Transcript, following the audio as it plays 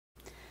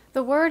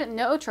The word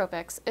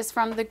nootropics is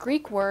from the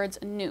Greek words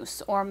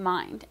nous, or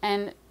mind,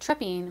 and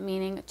tropine,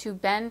 meaning to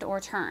bend or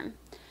turn.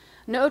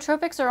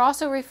 Nootropics are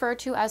also referred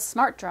to as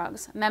smart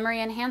drugs, memory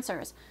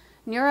enhancers,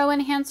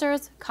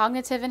 neuroenhancers,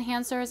 cognitive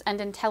enhancers,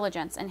 and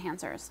intelligence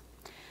enhancers.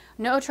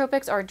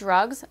 Nootropics are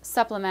drugs,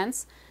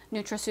 supplements,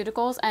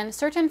 nutraceuticals, and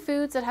certain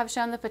foods that have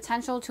shown the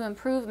potential to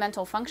improve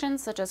mental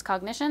functions such as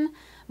cognition,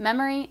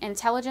 memory,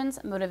 intelligence,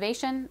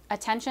 motivation,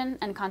 attention,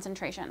 and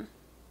concentration.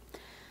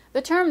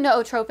 The term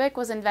nootropic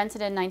was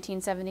invented in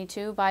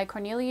 1972 by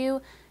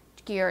Corneliu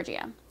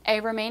Gheorghe,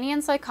 a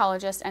Romanian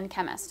psychologist and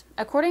chemist.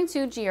 According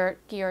to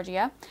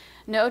Gheorghe,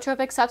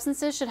 nootropic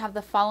substances should have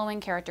the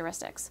following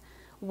characteristics.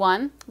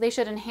 1. They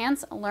should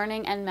enhance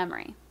learning and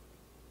memory.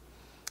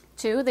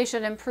 2. They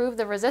should improve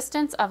the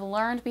resistance of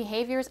learned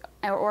behaviors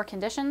or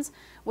conditions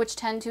which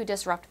tend to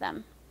disrupt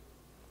them.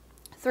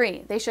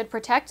 3. They should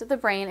protect the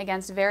brain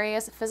against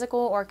various physical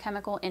or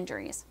chemical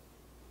injuries.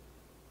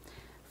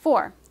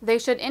 4. They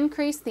should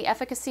increase the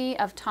efficacy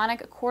of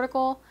tonic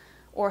cortical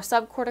or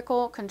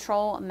subcortical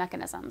control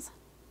mechanisms.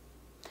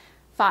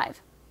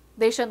 5.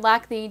 They should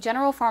lack the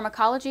general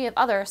pharmacology of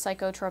other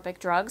psychotropic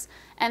drugs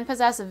and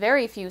possess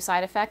very few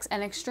side effects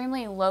and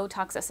extremely low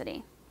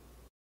toxicity.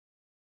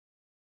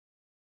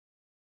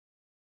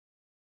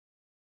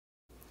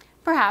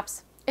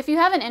 Perhaps, if you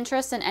have an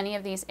interest in any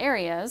of these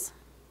areas,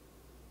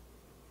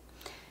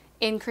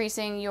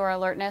 increasing your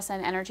alertness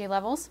and energy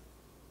levels,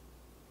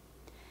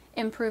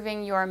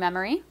 improving your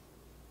memory,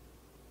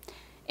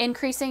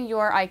 increasing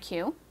your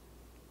IQ,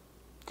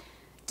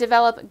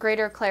 develop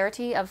greater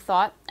clarity of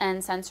thought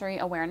and sensory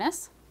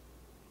awareness,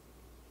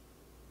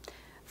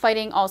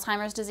 fighting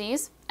Alzheimer's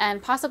disease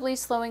and possibly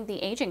slowing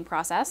the aging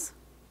process,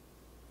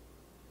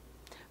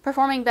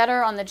 performing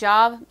better on the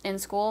job, in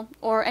school,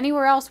 or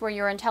anywhere else where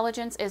your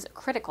intelligence is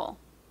critical,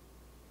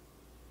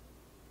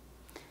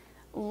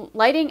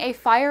 lighting a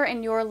fire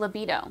in your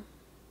libido,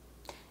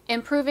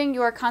 improving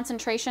your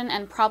concentration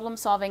and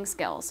problem-solving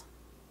skills.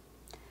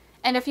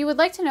 And if you would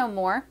like to know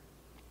more,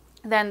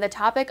 then the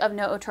topic of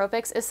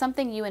nootropics is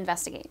something you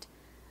investigate.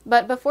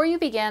 But before you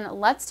begin,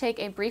 let's take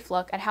a brief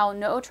look at how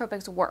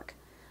nootropics work,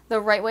 the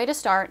right way to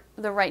start,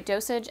 the right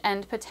dosage,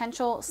 and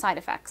potential side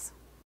effects.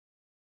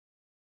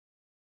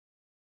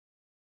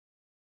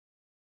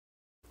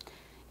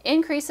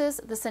 Increases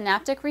the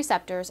synaptic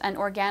receptors and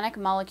organic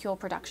molecule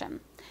production.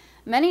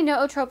 Many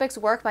nootropics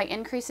work by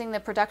increasing the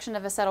production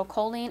of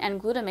acetylcholine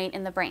and glutamate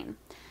in the brain.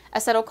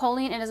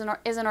 Acetylcholine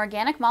is an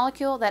organic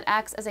molecule that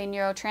acts as a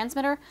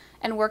neurotransmitter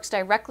and works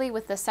directly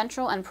with the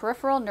central and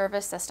peripheral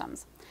nervous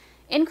systems.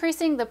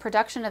 Increasing the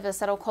production of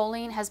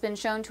acetylcholine has been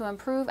shown to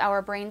improve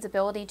our brain's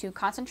ability to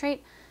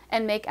concentrate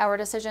and make our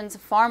decisions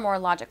far more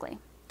logically.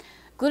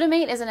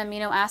 Glutamate is an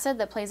amino acid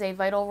that plays a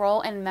vital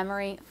role in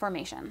memory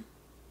formation.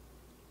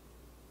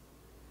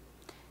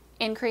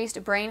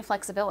 Increased brain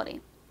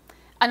flexibility.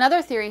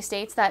 Another theory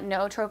states that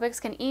nootropics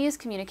can ease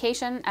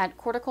communication at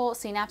cortical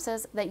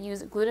synapses that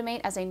use glutamate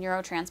as a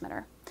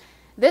neurotransmitter.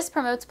 This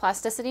promotes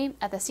plasticity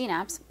at the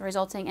synapse,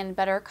 resulting in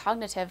better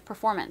cognitive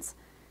performance.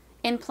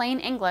 In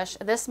plain English,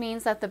 this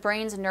means that the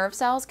brain's nerve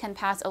cells can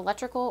pass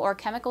electrical or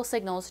chemical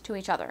signals to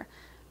each other,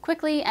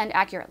 quickly and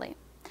accurately.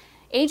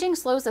 Aging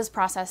slows this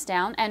process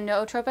down, and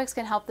nootropics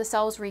can help the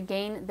cells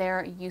regain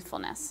their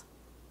youthfulness.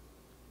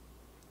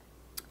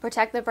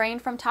 Protect the brain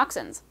from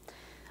toxins.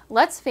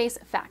 Let's face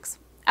facts.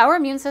 Our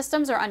immune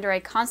systems are under a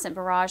constant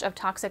barrage of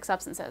toxic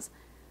substances.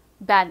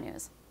 Bad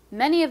news.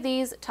 Many of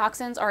these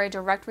toxins are a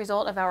direct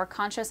result of our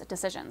conscious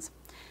decisions.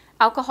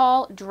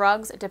 Alcohol,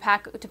 drugs,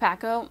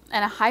 tobacco,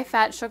 and a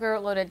high-fat,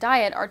 sugar-loaded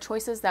diet are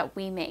choices that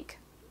we make.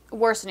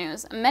 Worse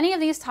news. Many of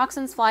these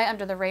toxins fly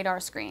under the radar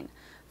screen.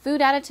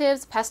 Food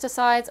additives,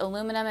 pesticides,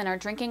 aluminum in our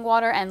drinking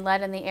water, and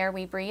lead in the air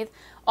we breathe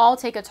all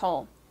take a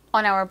toll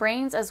on our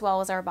brains as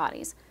well as our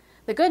bodies.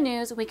 The good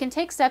news, we can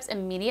take steps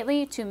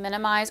immediately to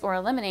minimize or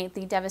eliminate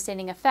the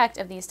devastating effect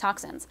of these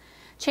toxins.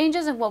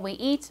 Changes in what we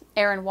eat,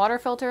 air and water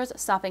filters,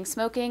 stopping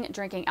smoking,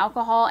 drinking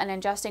alcohol, and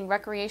ingesting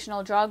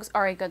recreational drugs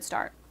are a good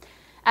start.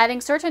 Adding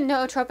certain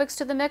nootropics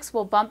to the mix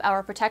will bump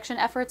our protection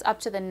efforts up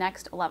to the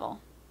next level.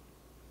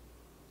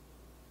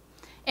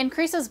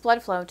 Increases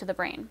blood flow to the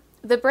brain.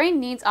 The brain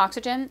needs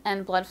oxygen,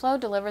 and blood flow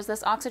delivers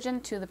this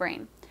oxygen to the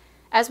brain.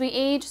 As we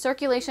age,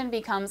 circulation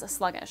becomes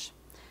sluggish.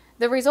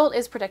 The result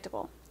is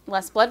predictable.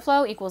 Less blood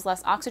flow equals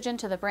less oxygen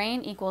to the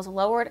brain equals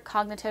lowered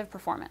cognitive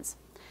performance.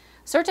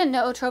 Certain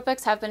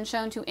nootropics have been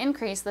shown to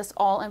increase this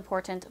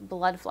all-important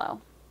blood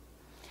flow.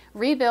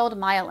 Rebuild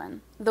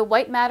myelin, the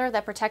white matter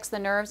that protects the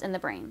nerves in the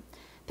brain.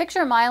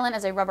 Picture myelin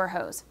as a rubber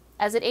hose.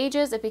 As it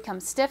ages, it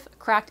becomes stiff,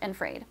 cracked, and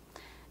frayed.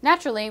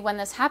 Naturally, when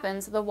this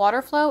happens, the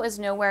water flow is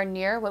nowhere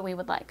near what we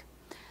would like.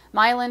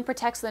 Myelin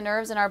protects the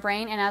nerves in our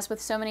brain, and as with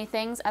so many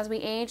things, as we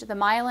age, the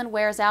myelin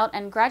wears out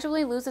and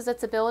gradually loses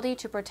its ability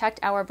to protect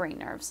our brain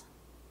nerves.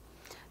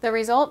 The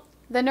result?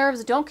 The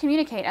nerves don't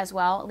communicate as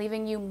well,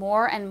 leaving you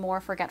more and more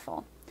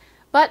forgetful.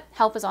 But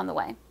help is on the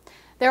way.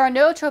 There are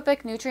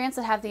nootropic nutrients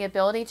that have the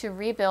ability to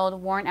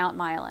rebuild worn-out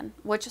myelin,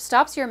 which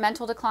stops your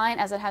mental decline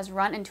as it has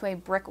run into a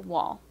brick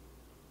wall.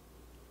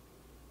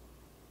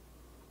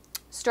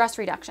 Stress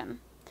reduction.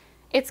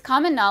 It's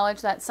common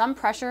knowledge that some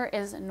pressure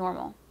is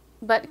normal,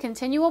 but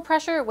continual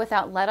pressure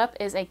without let-up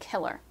is a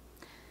killer.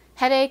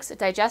 Headaches,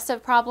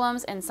 digestive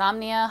problems,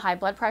 insomnia, high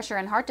blood pressure,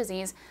 and heart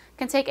disease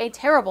can take a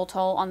terrible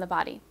toll on the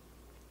body.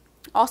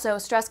 Also,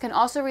 stress can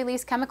also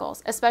release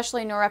chemicals,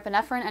 especially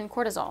norepinephrine and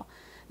cortisol,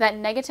 that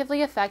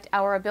negatively affect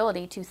our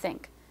ability to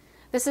think.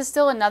 This is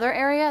still another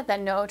area that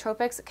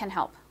nootropics can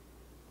help.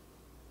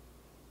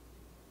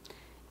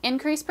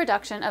 Increased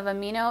production of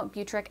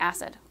aminobutyric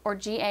acid, or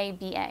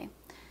GABA.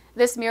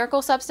 This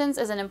miracle substance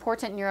is an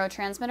important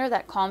neurotransmitter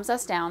that calms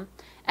us down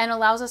and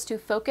allows us to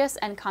focus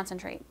and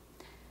concentrate.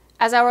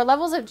 As our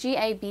levels of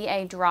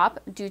GABA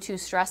drop due to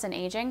stress and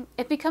aging,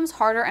 it becomes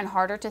harder and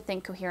harder to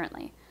think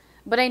coherently.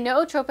 But a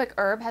nootropic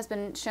herb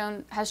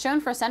has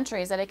shown for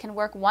centuries that it can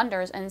work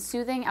wonders in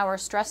soothing our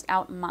stressed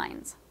out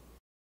minds.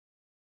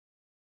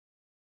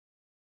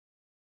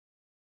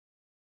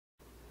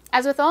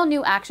 As with all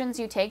new actions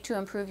you take to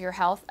improve your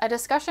health, a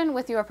discussion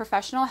with your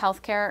professional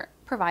healthcare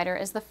provider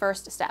is the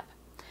first step.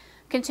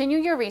 Continue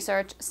your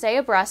research, stay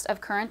abreast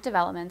of current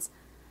developments,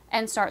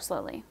 and start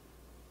slowly.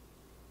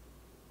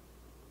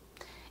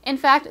 In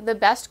fact, the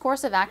best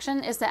course of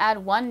action is to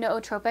add one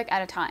nootropic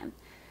at a time.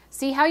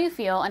 See how you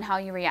feel and how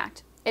you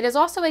react. It is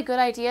also a good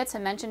idea to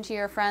mention to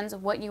your friends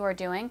what you are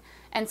doing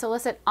and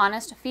solicit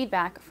honest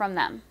feedback from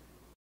them.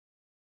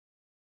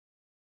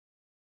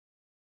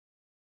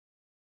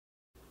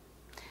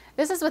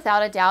 This is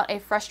without a doubt a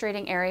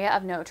frustrating area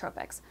of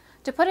nootropics.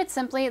 To put it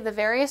simply, the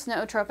various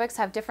nootropics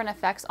have different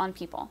effects on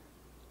people.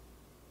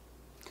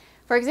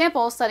 For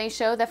example, studies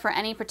show that for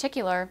any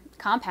particular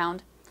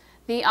compound,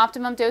 the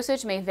optimum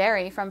dosage may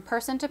vary from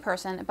person to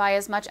person by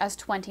as much as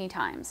 20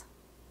 times.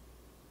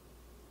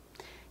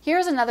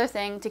 Here's another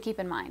thing to keep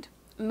in mind.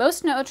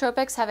 Most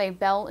nootropics have a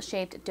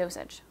bell-shaped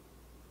dosage.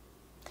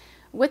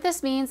 What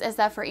this means is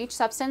that for each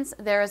substance,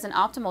 there is an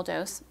optimal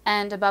dose,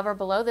 and above or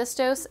below this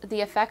dose,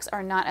 the effects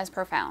are not as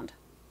profound.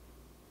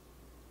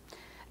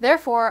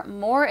 Therefore,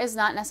 more is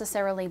not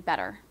necessarily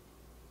better.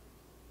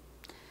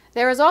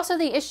 There is also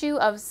the issue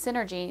of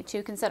synergy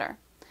to consider.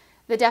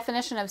 The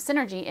definition of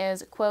synergy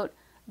is, quote,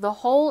 "the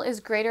whole is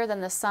greater than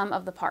the sum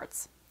of the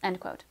parts," end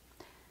quote.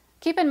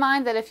 Keep in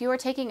mind that if you are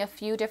taking a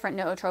few different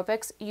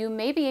nootropics, you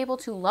may be able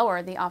to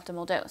lower the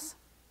optimal dose.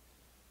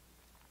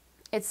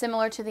 It's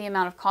similar to the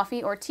amount of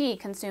coffee or tea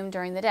consumed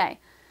during the day.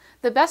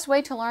 The best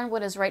way to learn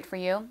what is right for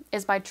you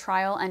is by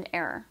trial and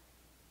error.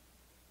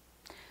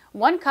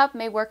 1 cup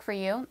may work for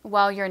you,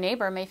 while your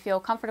neighbor may feel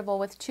comfortable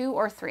with 2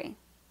 or 3.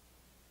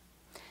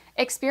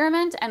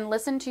 Experiment and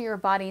listen to your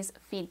body's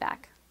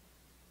feedback.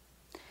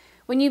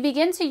 When you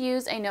begin to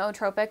use a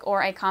nootropic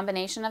or a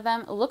combination of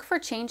them, look for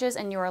changes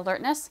in your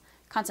alertness,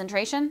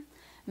 concentration,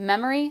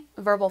 memory,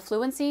 verbal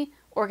fluency,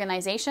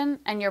 organization,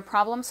 and your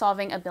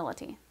problem-solving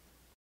ability.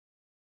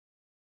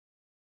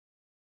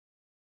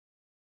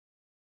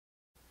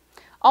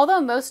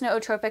 Although most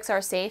nootropics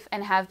are safe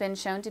and have been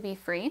shown to be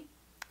free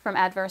from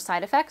adverse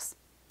side effects,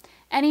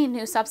 any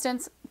new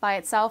substance by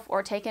itself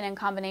or taken in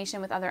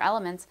combination with other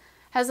elements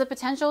has the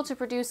potential to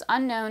produce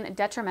unknown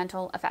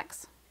detrimental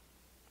effects.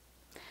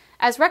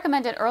 As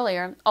recommended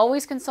earlier,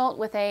 always consult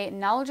with a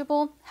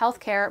knowledgeable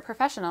healthcare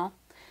professional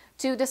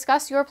to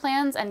discuss your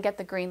plans and get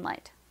the green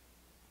light.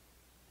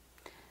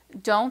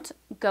 Don't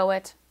go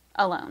it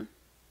alone.